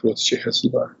do with what she has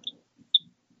learned.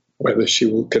 Whether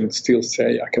she can still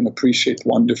say, I can appreciate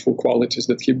wonderful qualities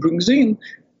that he brings in,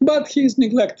 but he's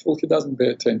neglectful, he doesn't pay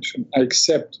attention. I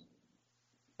accept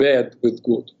bad with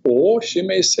good. Or she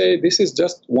may say, this is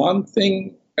just one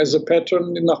thing as a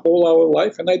pattern in the whole our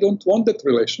life, and I don't want that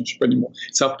relationship anymore.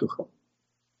 It's up to her,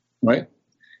 right?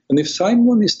 And if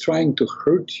someone is trying to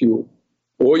hurt you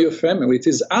or your family, it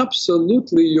is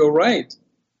absolutely your right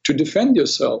to defend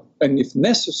yourself, and if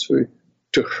necessary,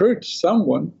 to hurt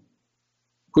someone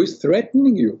who is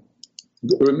threatening you.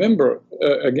 Remember,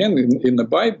 again, in the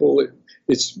Bible,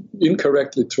 it's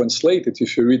incorrectly translated.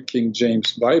 If you read King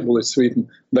James Bible, it's written,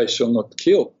 "Thou shalt not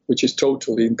kill," which is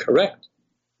totally incorrect.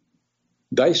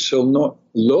 "Thou shalt not,"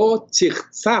 lo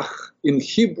tirtzach in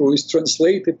Hebrew is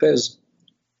translated as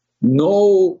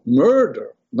no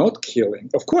murder, not killing.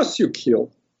 Of course you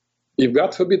kill. If,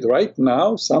 God forbid, right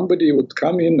now somebody would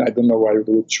come in, I don't know why I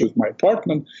would choose my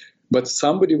apartment, but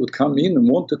somebody would come in and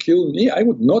want to kill me, I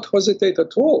would not hesitate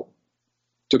at all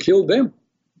to kill them.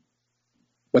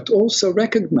 But also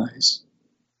recognize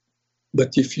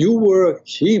that if you were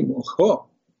him or her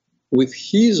with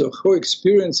his or her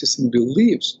experiences and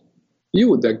beliefs, you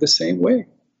would act the same way.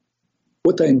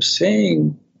 What I'm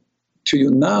saying to you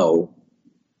now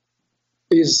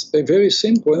is very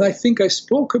simple, and I think I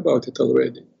spoke about it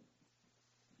already.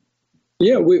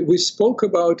 Yeah, we spoke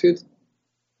about it.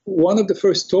 One of the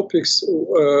first topics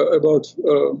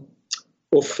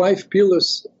of 5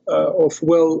 pillars of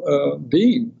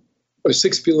well-being, or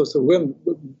 6 pillars of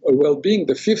well-being.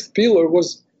 The 5th pillar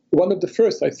was one of the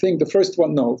first. I think the first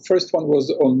one was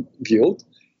on guilt,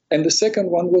 and the second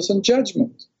one was on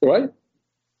judgment, right?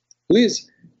 Please,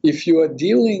 if you are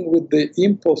dealing with the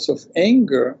impulse of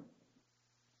anger,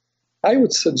 I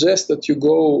would suggest that you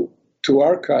go to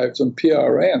archives on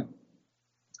PRN,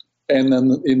 and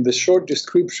then in the short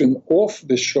description of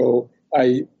the show,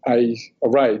 I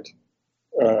write,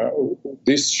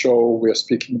 this show we are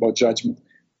speaking about judgment.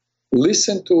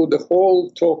 Listen to the whole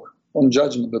talk on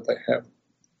judgment that I have.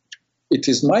 It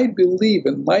is my belief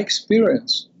and my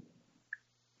experience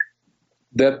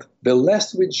that the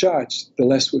less we judge, the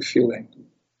less we feel angry.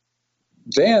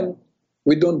 Then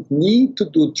we don't need to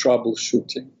do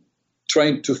troubleshooting,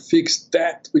 trying to fix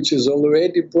that which is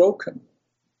already broken.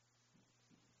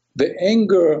 The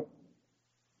anger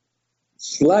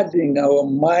flooding our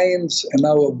minds and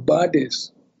our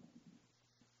bodies,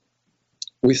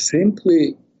 we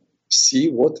simply see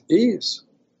what is,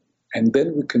 and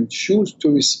then we can choose to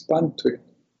respond to it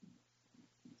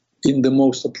in the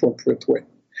most appropriate way.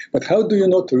 But how do you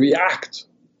not react?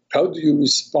 How do you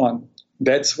respond?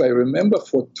 That's why, remember,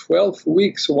 for 12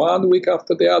 weeks, 1 week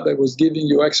after the other, I was giving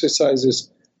you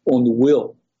exercises on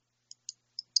will.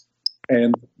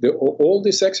 And all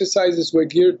these exercises were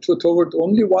geared toward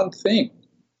only one thing,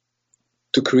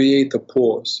 to create a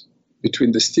pause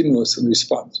between the stimulus and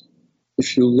response.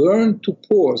 If you learn to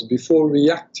pause before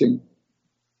reacting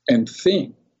and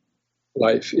think,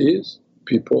 life is,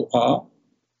 people are,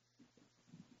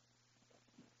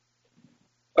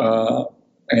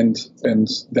 and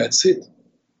that's it.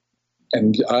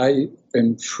 And I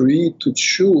am free to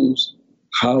choose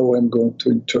how I'm going to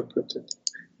interpret it.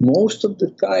 Most of the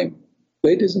time,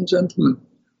 ladies and gentlemen,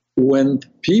 when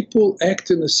people act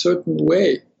in a certain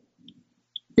way,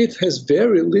 it has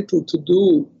very little to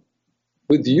do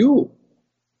with you.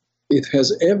 It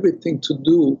has everything to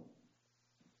do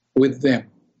with them.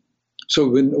 So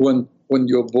when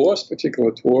your boss,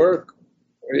 particularly at work,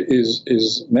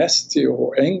 is nasty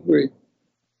or angry,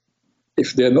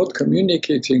 if they're not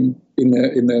communicating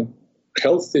in a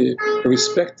healthy,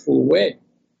 respectful way,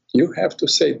 you have to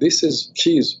say, this is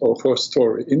his or her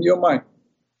story in your mind.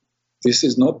 This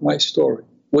is not my story.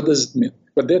 What does it mean?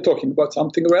 But they're talking about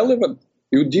something relevant.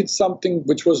 You did something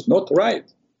which was not right.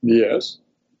 Yes.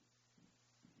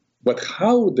 But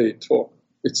how they talk,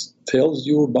 it tells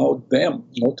you about them,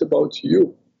 not about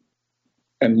you.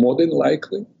 And more than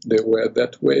likely, they were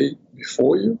that way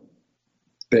before you.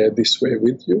 They're this way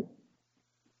with you.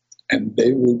 And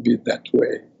they will be that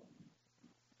way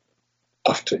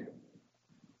after you.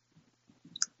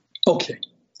 Okay.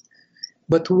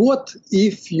 But what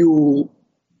if you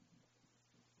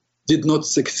did not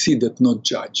succeed at not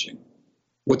judging?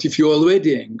 What if you're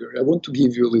already angry? I want to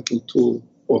give you a little tool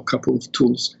or a couple of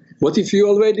tools. What if you're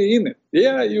already in it?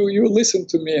 Yeah, you listen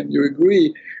to me and you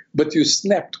agree, but you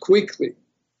snapped quickly.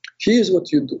 Here's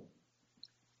what you do.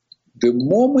 The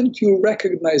moment you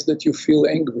recognize that you feel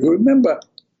angry, remember,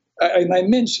 and I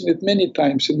mentioned it many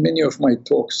times in many of my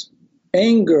talks,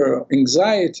 anger,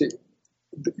 anxiety,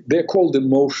 they're called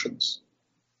emotions,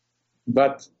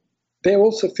 but they're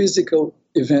also physical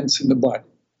events in the body.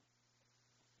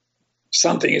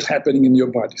 Something is happening in your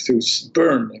body. There is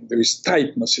burning, there is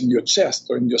tightness in your chest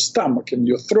or in your stomach, in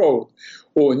your throat,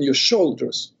 or in your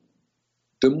shoulders.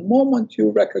 The moment you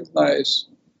recognize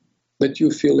that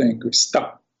you feel angry,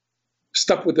 stop.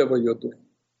 Stop whatever you're doing.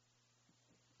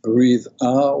 Breathe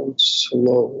out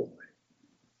slowly.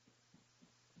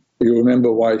 You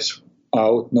remember why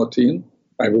out, not in?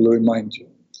 I will remind you.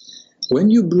 When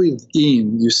you breathe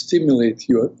in, you stimulate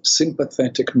your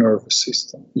sympathetic nervous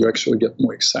system. You actually get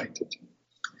more excited.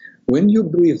 When you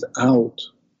breathe out,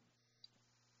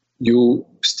 you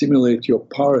stimulate your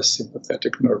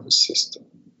parasympathetic nervous system.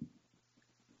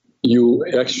 You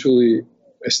actually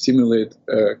stimulate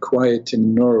a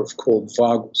quieting nerve called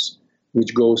vagus,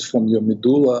 which goes from your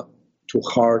medulla to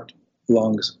heart,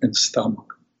 lungs, and stomach.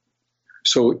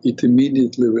 So it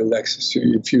immediately relaxes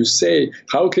you. If you say,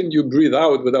 how can you breathe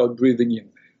out without breathing in?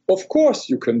 Of course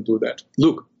you can do that.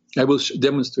 Look, I will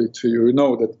demonstrate to you. You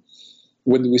know that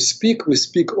when we speak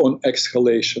on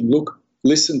exhalation. Look,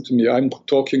 listen to me. I'm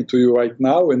talking to you right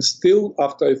now, and still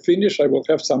after I finish, I will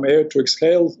have some air to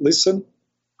exhale. Listen.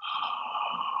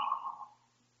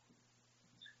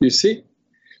 You see?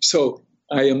 So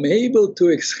I am able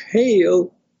to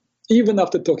exhale even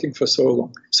after talking for so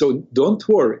long. So don't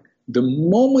worry. The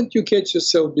moment you catch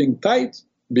yourself being tight,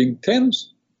 being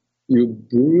tense, you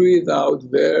breathe out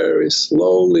very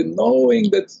slowly,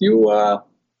 knowing that you are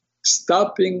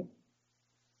stopping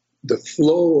the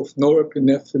flow of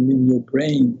norepinephrine in your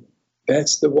brain.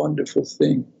 That's the wonderful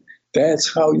thing.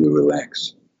 That's how you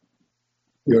relax.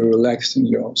 You're relaxing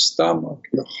your stomach,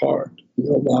 your heart,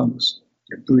 your lungs.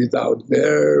 You breathe out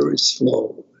very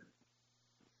slowly.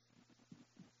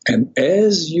 And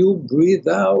as you breathe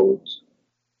out,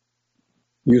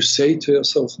 you say to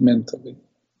yourself mentally,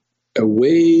 a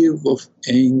wave of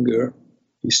anger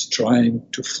is trying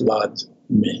to flood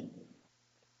me.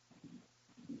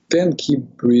 Then keep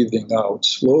breathing out,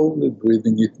 slowly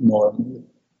breathing it normally,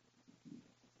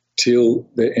 till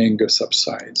the anger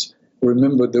subsides.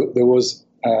 remember there was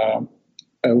a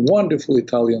wonderful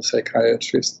Italian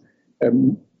psychiatrist. A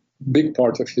big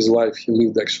part of his life he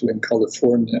lived actually in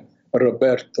California,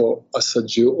 Roberto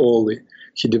Assagioli.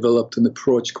 He developed an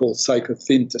approach called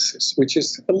psychosynthesis, which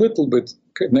is a little bit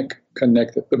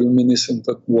connected, reminiscent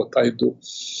of what I do.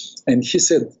 And he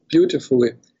said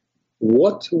beautifully,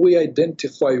 what we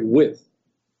identify with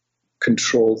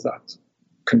controls us.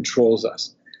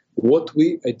 What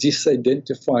we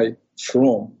disidentify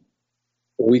from,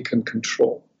 we can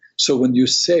control. So when you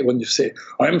say,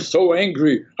 I'm so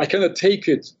angry, I cannot take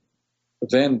it,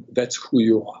 then that's who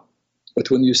you are. But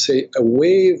when you say, a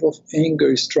wave of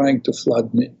anger is trying to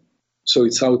flood me, so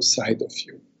it's outside of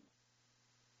you.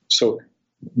 So,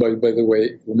 by the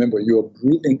way, remember, you're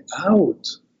breathing out.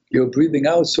 You're breathing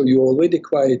out, so you're already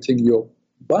quieting your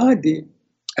body,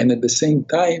 and at the same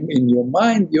time, in your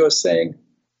mind, you're saying,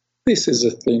 this is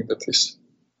a thing that is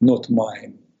not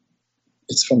mine.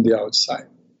 It's from the outside.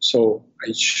 So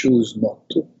I choose not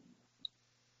to.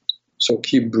 So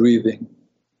keep breathing.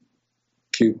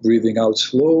 Keep breathing out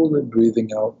slowly,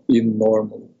 breathing out in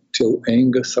normally, till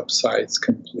anger subsides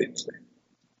completely.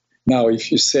 Now,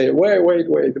 if you say, wait,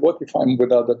 what if I'm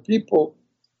with other people?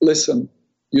 Listen,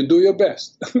 you do your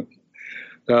best.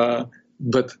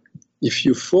 But if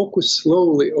you focus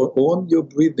slowly on your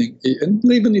breathing, and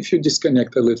even if you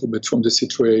disconnect a little bit from the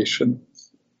situation,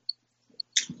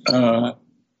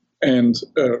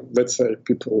 let's say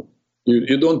people,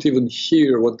 you don't even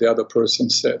hear what the other person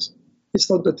says, it's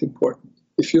not that important.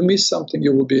 If you miss something,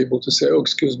 you will be able to say, oh,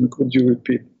 excuse me, could you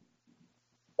repeat?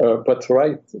 But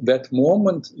right that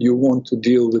moment, you want to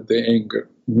deal with the anger,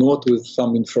 not with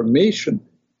some information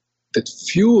that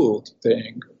fueled the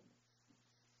anger.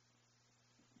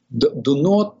 Do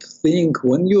not think,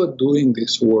 when you are doing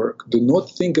this work, do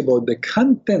not think about the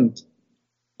content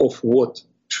of what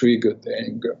triggered the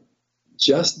anger.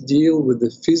 Just deal with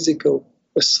the physical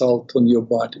assault on your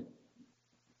body.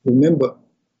 Remember,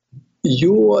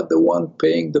 you are the one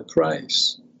paying the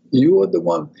price. You are the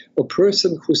one. A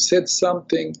person who said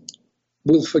something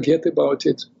will forget about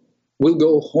it, will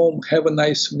go home, have a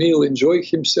nice meal, enjoy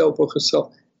himself or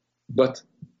herself. But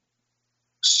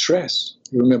stress,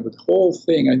 remember the whole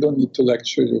thing, I don't need to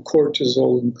lecture you,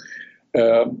 cortisol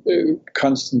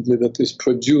constantly that is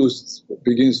produced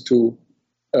begins to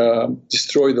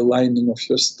destroy the lining of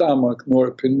your stomach,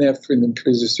 norepinephrine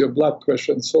increases your blood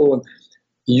pressure and so on.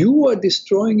 You are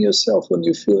destroying yourself when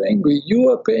you feel angry. You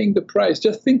are paying the price.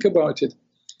 Just think about it.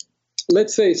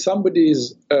 Let's say somebody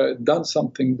has done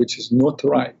something which is not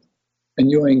right,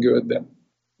 and you're angry at them.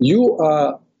 You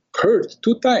are hurt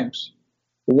 2 times.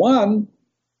 One,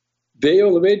 they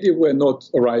already were not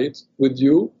right with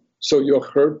you, so you're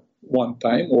hurt 1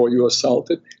 time, or you're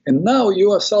assaulted. And now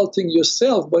you're assaulting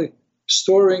yourself by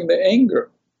storing the anger.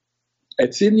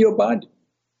 It's in your body.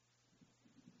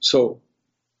 So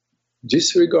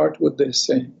disregard what they're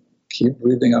saying. Keep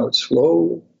breathing out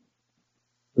slowly,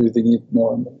 breathing in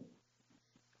normally.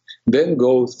 Then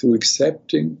go through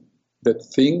accepting that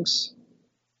things,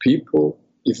 people,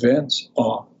 events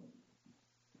are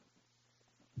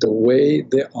the way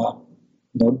they are,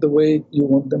 not the way you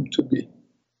want them to be.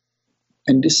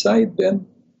 And decide then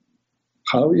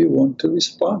how you want to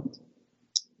respond.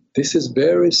 This is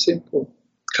very simple.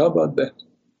 How about that?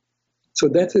 So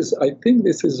I think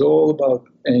this is all about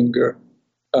anger.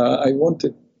 I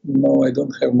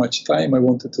don't have much time. I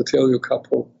wanted to tell you a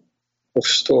couple of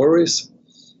stories,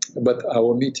 but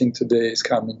our meeting today is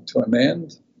coming to an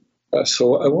end.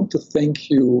 So I want to thank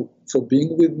you for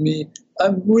being with me.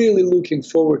 I'm really looking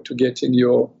forward to getting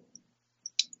your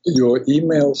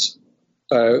emails,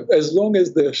 as long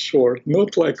as they're short,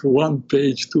 not like 1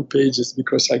 page, 2 pages,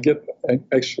 because I get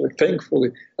actually,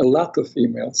 thankfully, a lot of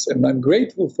emails, and I'm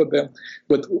grateful for them.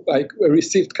 But I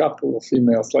received a couple of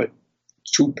emails like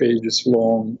 2 pages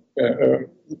long.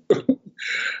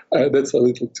 That's a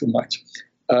little too much.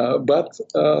 But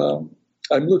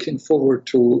I'm looking forward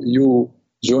to you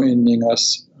joining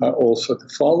us also the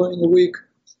following week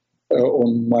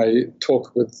on my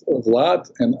talk with Vlad,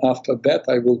 and after that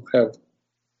I will have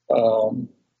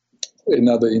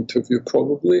another interview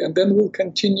probably, and then we'll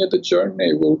continue the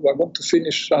journey. I want to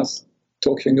finish us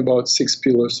talking about 6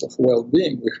 pillars of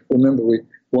well-being. Remember, we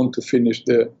want to finish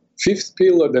the 5th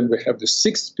pillar, then we have the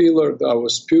 6th pillar, our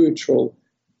spiritual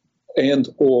and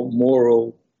or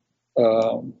moral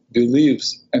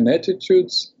beliefs and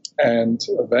attitudes, and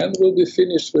then we'll be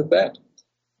finished with that.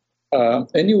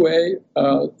 Anyway,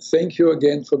 thank you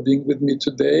again for being with me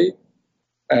today.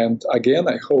 And again,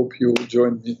 I hope you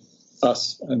join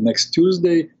us next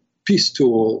Tuesday. Peace to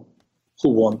all who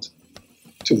want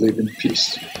to live in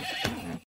peace.